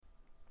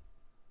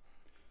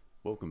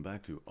Welcome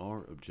back to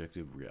Our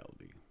Objective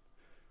Reality,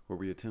 where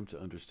we attempt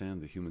to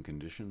understand the human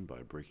condition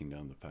by breaking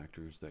down the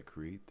factors that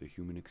create the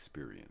human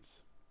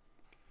experience.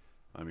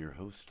 I'm your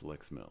host,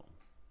 Lex Mel.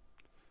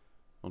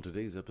 On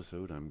today's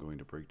episode, I'm going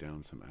to break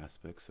down some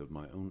aspects of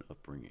my own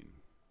upbringing,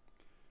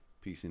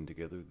 piecing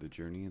together the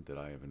journey that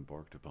I have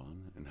embarked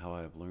upon and how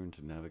I have learned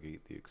to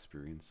navigate the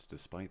experience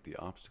despite the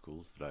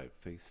obstacles that I have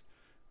faced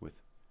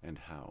with and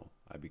how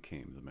I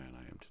became the man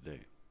I am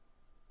today.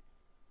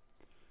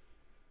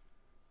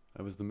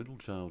 I was the middle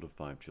child of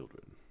 5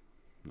 children.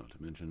 Not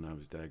to mention, I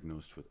was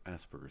diagnosed with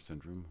Asperger's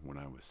syndrome when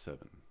I was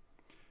 7,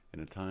 in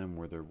a time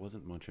where there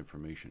wasn't much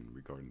information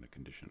regarding the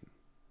condition.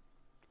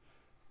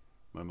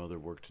 My mother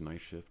worked night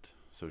shift,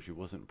 so she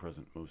wasn't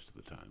present most of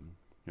the time,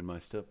 and my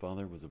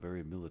stepfather was a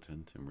very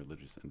militant and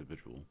religious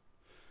individual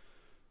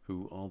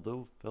who,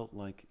 although felt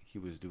like he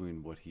was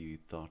doing what he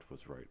thought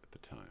was right at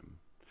the time,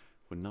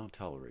 would not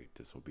tolerate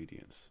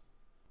disobedience.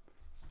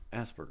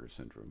 Asperger's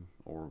syndrome,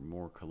 or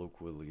more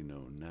colloquially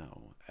known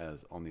now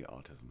as on the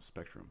autism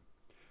spectrum,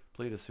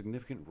 played a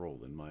significant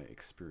role in my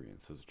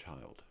experience as a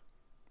child.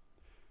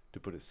 To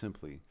put it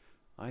simply,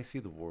 I see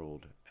the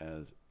world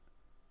as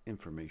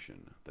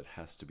information that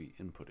has to be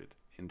inputted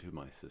into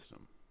my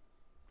system,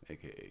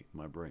 aka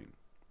my brain.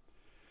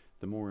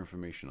 The more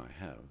information I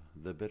have,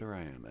 the better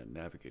I am at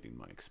navigating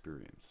my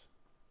experience.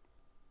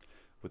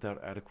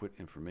 Without adequate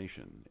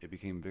information, it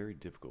became very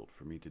difficult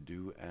for me to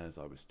do as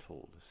I was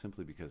told,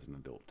 simply because an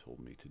adult told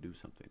me to do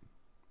something.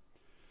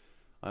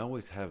 I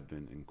always have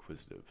been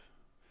inquisitive,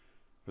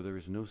 for there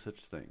is no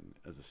such thing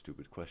as a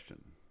stupid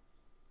question.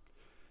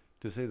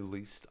 To say the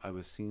least, I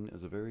was seen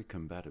as a very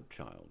combative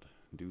child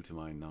due to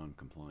my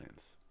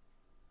non-compliance.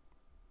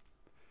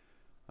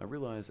 I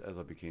realized as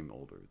I became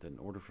older that in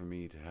order for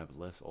me to have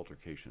less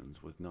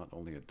altercations with not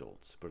only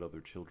adults but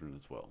other children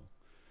as well,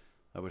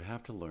 I would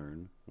have to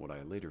learn what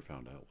I later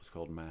found out was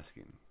called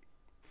masking,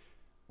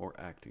 or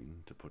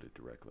acting, to put it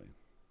directly.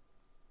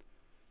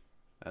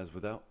 As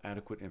without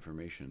adequate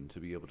information to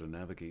be able to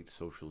navigate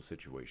social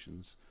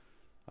situations,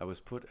 I was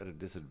put at a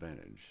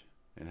disadvantage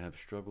and have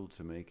struggled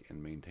to make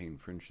and maintain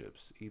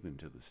friendships even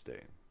to this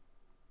day.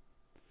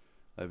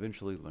 I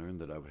eventually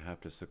learned that I would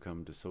have to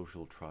succumb to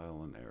social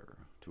trial and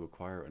error to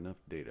acquire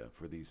enough data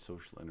for these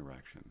social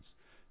interactions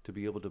to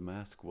be able to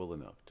mask well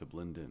enough to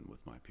blend in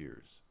with my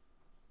peers.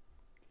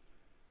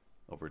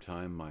 Over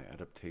time, my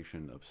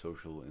adaptation of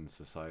social and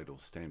societal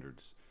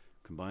standards,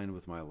 combined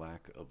with my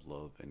lack of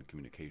love and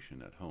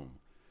communication at home,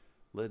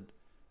 led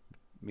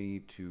me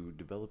to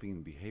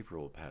developing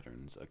behavioral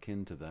patterns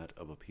akin to that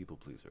of a people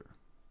pleaser,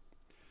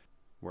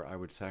 where I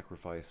would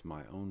sacrifice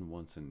my own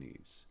wants and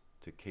needs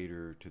to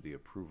cater to the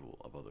approval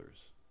of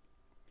others,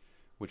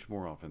 which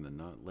more often than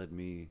not led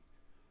me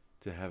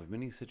to have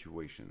many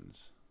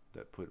situations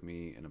that put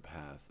me in a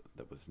path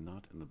that was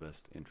not in the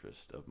best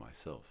interest of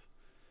myself,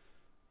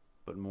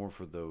 but more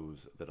for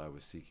those that I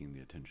was seeking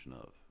the attention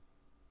of.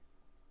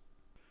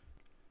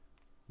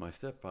 My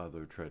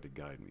stepfather tried to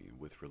guide me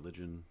with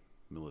religion,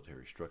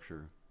 military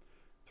structure,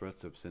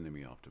 threats of sending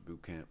me off to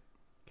boot camp,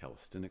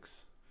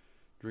 calisthenics,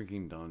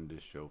 drinking Dawn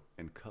dish soap,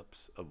 and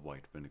cups of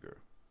white vinegar.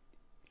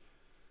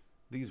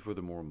 These were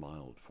the more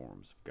mild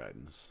forms of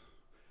guidance,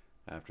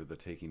 after the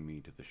taking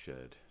me to the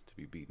shed to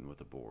be beaten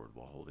with a board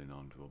while holding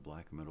onto a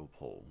black metal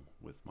pole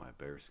with my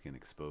bare skin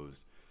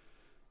exposed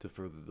to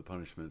further the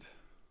punishment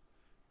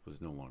was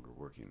no longer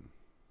working.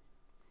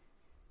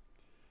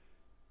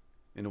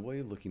 In a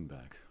way, looking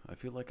back, I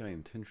feel like I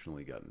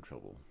intentionally got in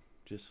trouble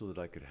just so that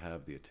I could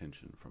have the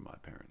attention from my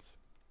parents.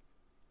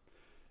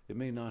 It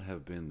may not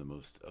have been the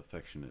most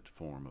affectionate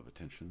form of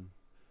attention.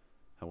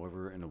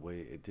 However, in a way,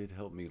 it did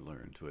help me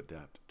learn to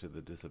adapt to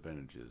the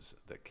disadvantages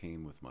that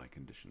came with my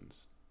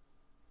conditions.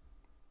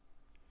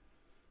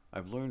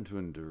 I've learned to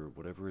endure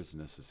whatever is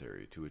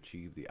necessary to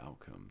achieve the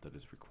outcome that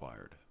is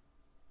required.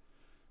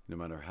 No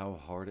matter how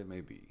hard it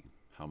may be,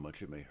 how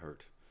much it may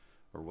hurt,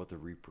 or what the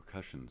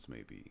repercussions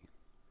may be,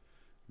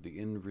 the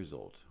end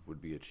result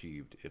would be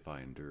achieved if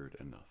I endured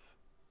enough.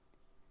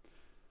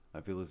 I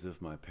feel as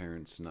if my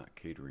parents not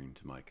catering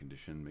to my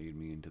condition made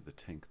me into the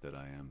tank that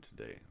I am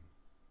today.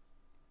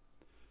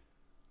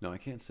 Now, I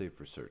can't say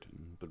for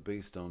certain, but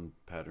based on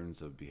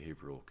patterns of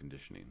behavioral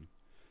conditioning,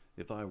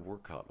 if I were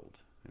coddled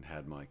and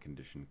had my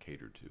condition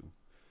catered to,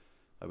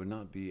 I would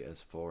not be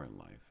as far in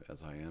life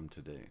as I am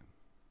today,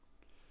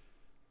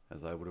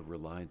 as I would have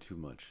relied too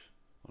much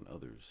on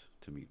others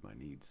to meet my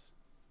needs.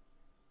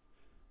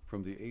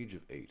 From the age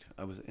of 8,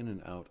 I was in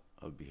and out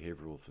of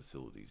behavioral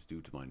facilities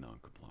due to my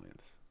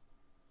noncompliance.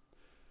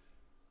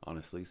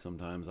 Honestly,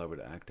 sometimes I would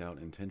act out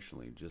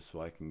intentionally just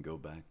so I can go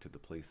back to the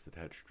place that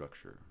had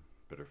structure,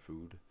 better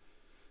food,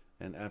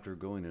 and after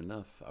going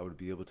enough, I would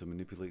be able to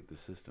manipulate the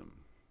system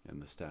and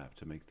the staff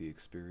to make the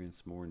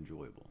experience more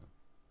enjoyable.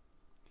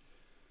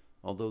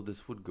 Although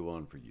this would go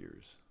on for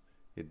years,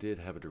 it did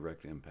have a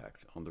direct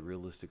impact on the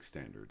realistic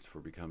standards for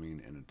becoming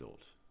an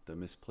adult that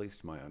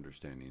misplaced my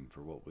understanding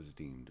for what was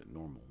deemed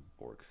normal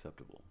or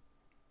acceptable.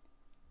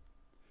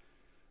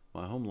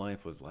 My home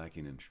life was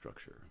lacking in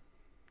structure.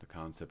 The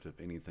concept of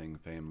anything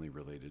family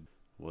related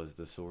was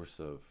the source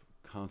of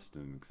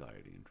constant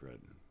anxiety and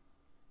dread.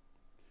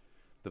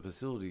 The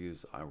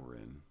facilities I were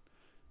in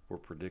were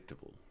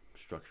predictable,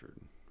 structured,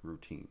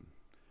 routine,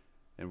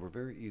 and were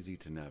very easy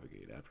to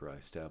navigate after I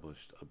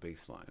established a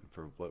baseline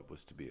for what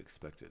was to be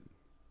expected.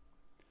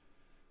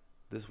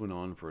 This went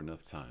on for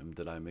enough time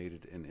that I made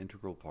it an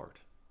integral part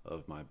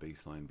of my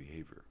baseline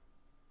behavior,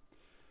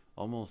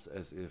 almost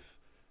as if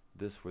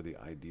this were the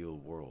ideal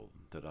world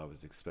that I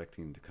was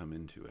expecting to come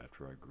into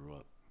after I grew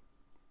up.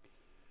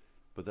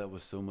 But that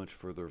was so much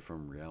further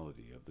from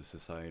reality of the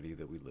society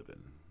that we live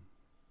in.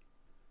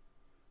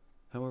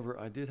 However,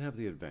 I did have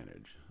the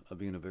advantage of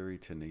being a very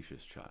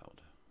tenacious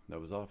child that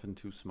was often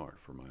too smart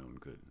for my own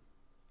good.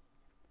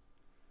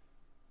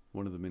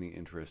 One of the many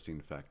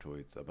interesting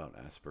factoids about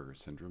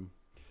Asperger's syndrome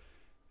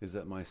is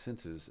that my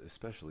senses,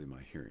 especially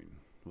my hearing,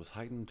 was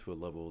heightened to a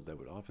level that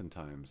would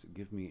oftentimes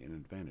give me an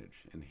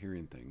advantage in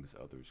hearing things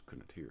others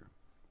couldn't hear.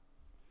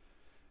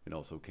 It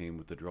also came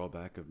with the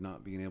drawback of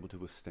not being able to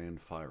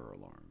withstand fire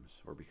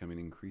alarms or becoming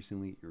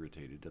increasingly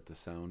irritated at the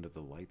sound of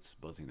the lights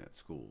buzzing at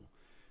school,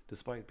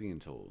 despite being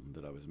told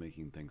that I was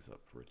making things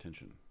up for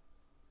attention.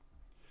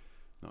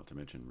 Not to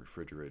mention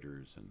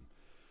refrigerators and,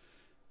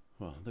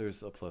 well,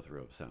 there's a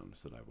plethora of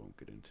sounds that I won't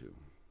get into.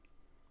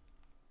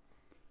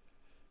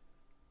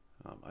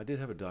 I did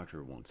have a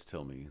doctor once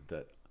tell me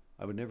that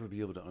I would never be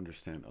able to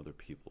understand other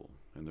people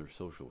and their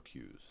social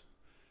cues,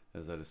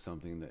 as that is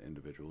something that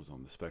individuals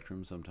on the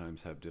spectrum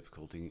sometimes have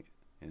difficulty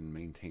in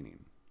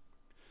maintaining.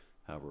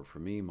 However, for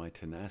me, my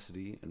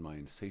tenacity and my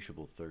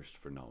insatiable thirst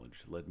for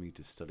knowledge led me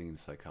to studying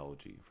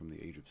psychology from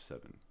the age of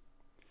 7,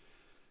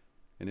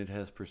 and it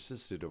has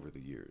persisted over the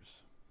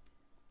years.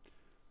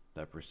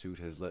 That pursuit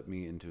has led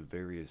me into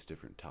various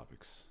different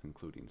topics,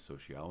 including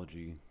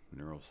sociology,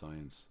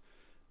 neuroscience,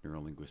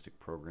 neurolinguistic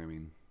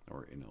programming,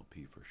 or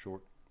NLP for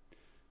short,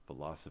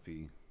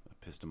 philosophy,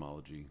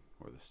 epistemology,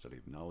 or the study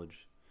of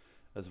knowledge,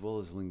 as well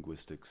as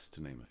linguistics,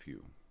 to name a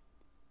few.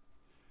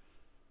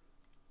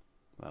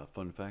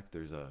 Fun fact,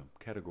 there's a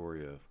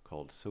category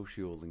called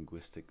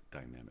sociolinguistic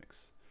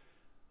dynamics,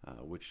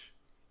 which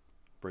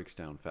breaks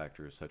down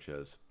factors such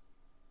as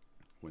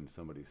when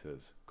somebody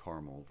says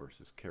caramel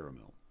versus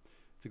caramel.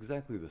 It's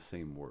exactly the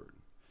same word,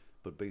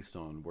 but based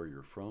on where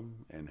you're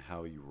from and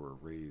how you were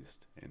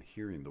raised and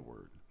hearing the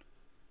word,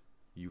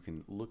 you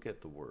can look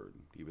at the word,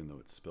 even though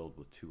it's spelled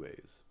with 2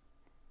 A's,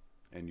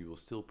 and you will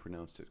still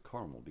pronounce it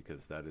caramel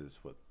because that is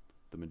what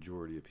the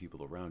majority of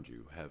people around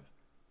you have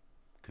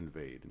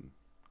conveyed and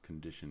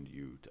conditioned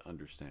you to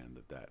understand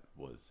that that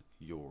was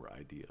your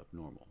idea of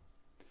normal.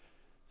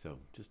 So,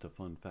 just a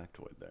fun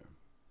factoid there.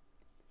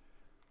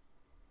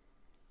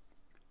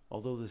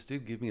 Although this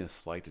did give me a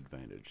slight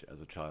advantage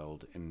as a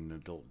child in an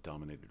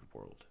adult-dominated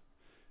world,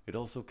 it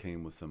also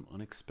came with some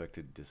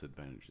unexpected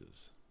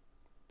disadvantages.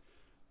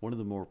 One of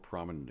the more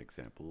prominent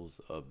examples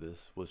of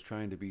this was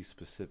trying to be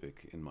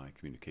specific in my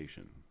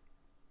communication.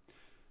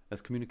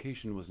 As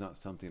communication was not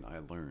something I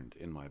learned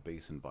in my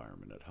base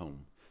environment at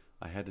home,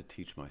 I had to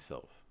teach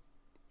myself.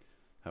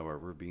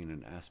 However, being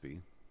an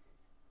Aspie,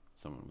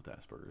 someone with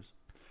Asperger's,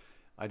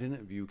 I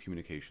didn't view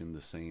communication the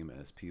same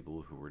as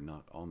people who were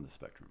not on the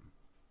spectrum.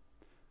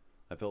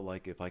 I felt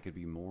like if I could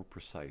be more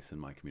precise in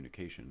my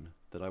communication,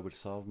 that I would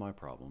solve my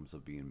problems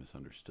of being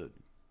misunderstood.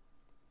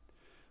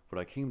 What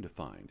I came to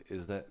find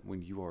is that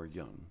when you are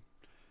young,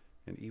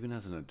 and even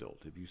as an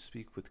adult, if you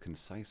speak with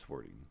concise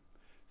wording,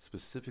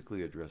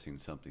 specifically addressing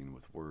something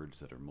with words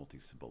that are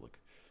multisyllabic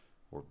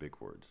or big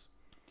words,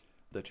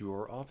 that you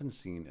are often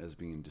seen as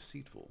being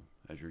deceitful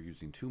as you're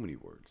using too many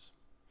words.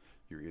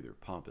 You're either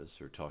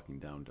pompous or talking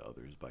down to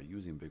others by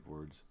using big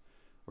words,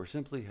 or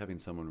simply having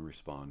someone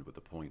respond with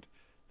a point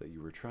that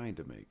you were trying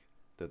to make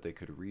that they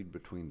could read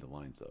between the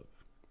lines of,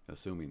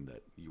 assuming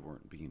that you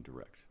weren't being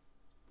direct.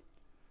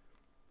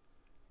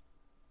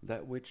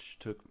 That which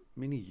took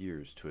many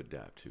years to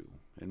adapt to,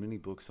 and many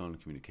books on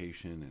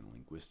communication and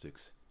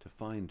linguistics to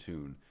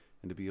fine-tune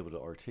and to be able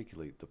to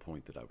articulate the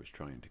point that I was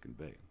trying to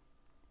convey.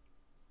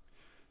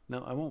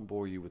 Now, I won't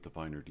bore you with the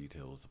finer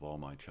details of all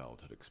my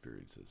childhood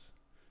experiences,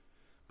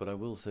 but I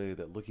will say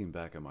that looking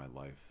back at my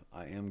life,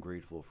 I am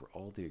grateful for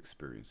all the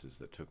experiences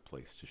that took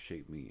place to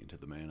shape me into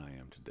the man I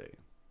am today,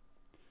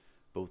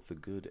 both the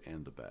good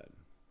and the bad.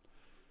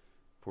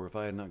 For if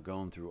I had not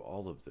gone through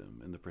all of them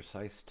in the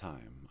precise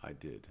time I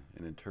did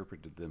and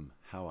interpreted them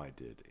how I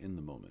did in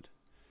the moment,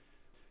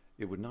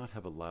 it would not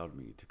have allowed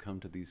me to come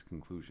to these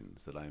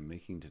conclusions that I am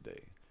making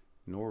today,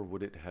 nor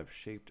would it have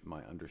shaped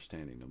my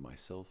understanding of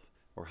myself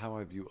or how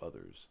I view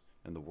others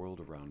and the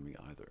world around me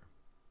either.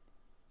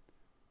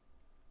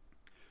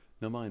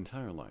 Now, my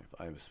entire life,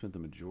 I have spent the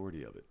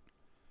majority of it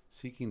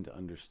seeking to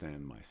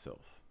understand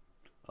myself,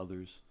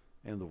 others,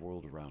 and the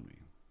world around me.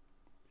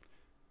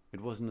 It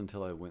wasn't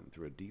until I went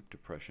through a deep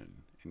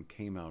depression and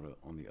came out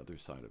on the other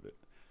side of it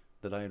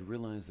that I had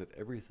realized that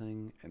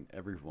everything and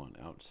everyone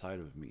outside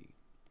of me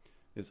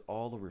is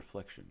all a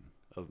reflection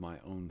of my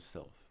own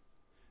self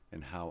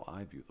and how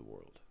I view the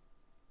world.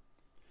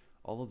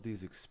 All of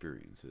these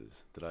experiences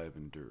that I have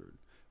endured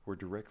were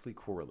directly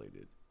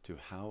correlated to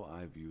how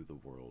I view the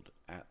world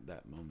at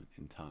that moment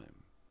in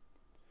time.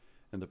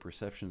 and the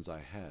perceptions I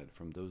had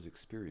from those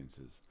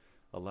experiences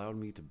allowed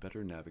me to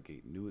better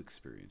navigate new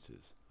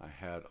experiences I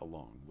had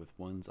along with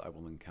ones I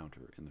will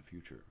encounter in the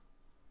future.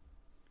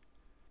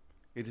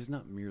 It is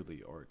not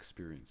merely our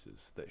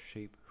experiences that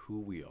shape who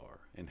we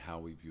are and how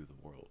we view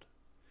the world,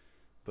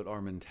 but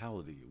our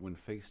mentality when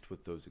faced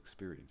with those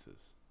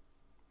experiences.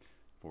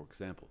 For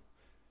example,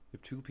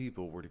 if two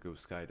people were to go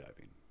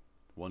skydiving,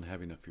 one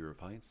having a fear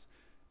of heights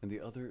and the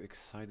other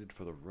excited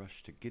for the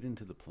rush to get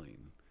into the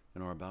plane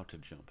and are about to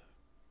jump,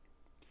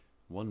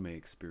 one may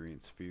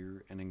experience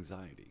fear and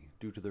anxiety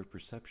due to their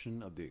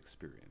perception of the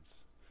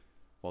experience,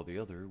 while the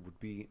other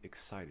would be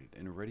excited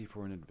and ready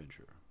for an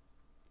adventure,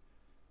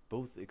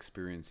 both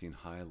experiencing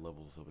high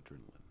levels of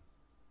adrenaline.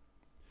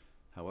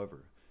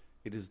 However,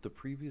 it is the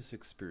previous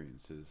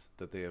experiences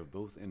that they have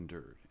both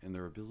endured and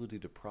their ability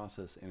to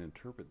process and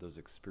interpret those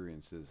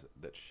experiences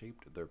that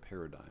shaped their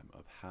paradigm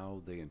of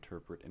how they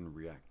interpret and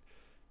react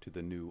to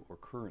the new or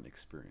current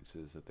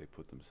experiences that they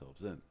put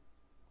themselves in.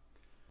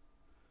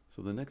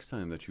 So the next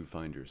time that you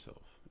find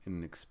yourself in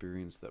an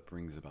experience that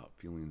brings about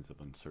feelings of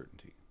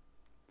uncertainty,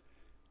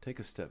 take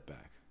a step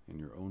back in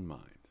your own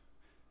mind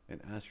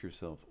and ask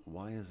yourself,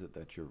 why is it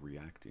that you're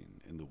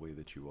reacting in the way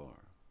that you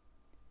are?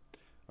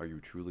 Are you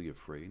truly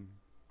afraid,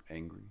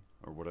 angry,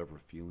 or whatever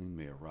feeling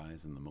may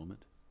arise in the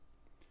moment?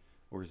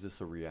 Or is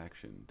this a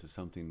reaction to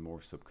something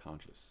more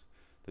subconscious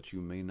that you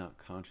may not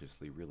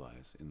consciously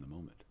realize in the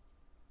moment?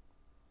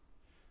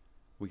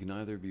 We can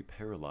either be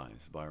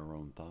paralyzed by our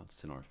own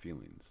thoughts and our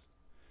feelings,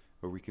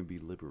 or we can be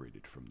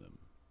liberated from them.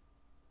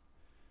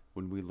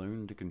 When we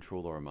learn to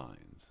control our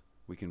minds,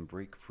 we can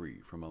break free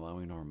from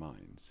allowing our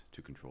minds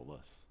to control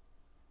us.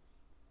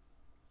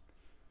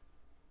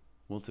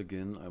 Once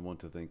again, I want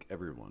to thank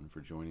everyone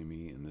for joining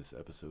me in this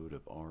episode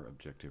of Our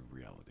Objective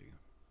Reality.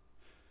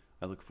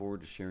 I look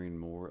forward to sharing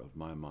more of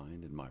my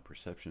mind and my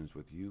perceptions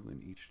with you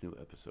in each new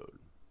episode.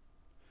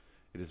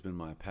 It has been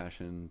my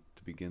passion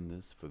to begin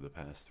this for the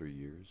past 3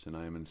 years, and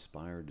I am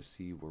inspired to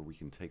see where we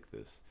can take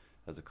this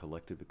as a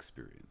collective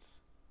experience.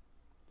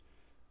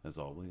 As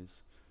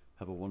always,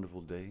 have a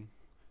wonderful day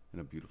and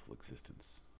a beautiful existence.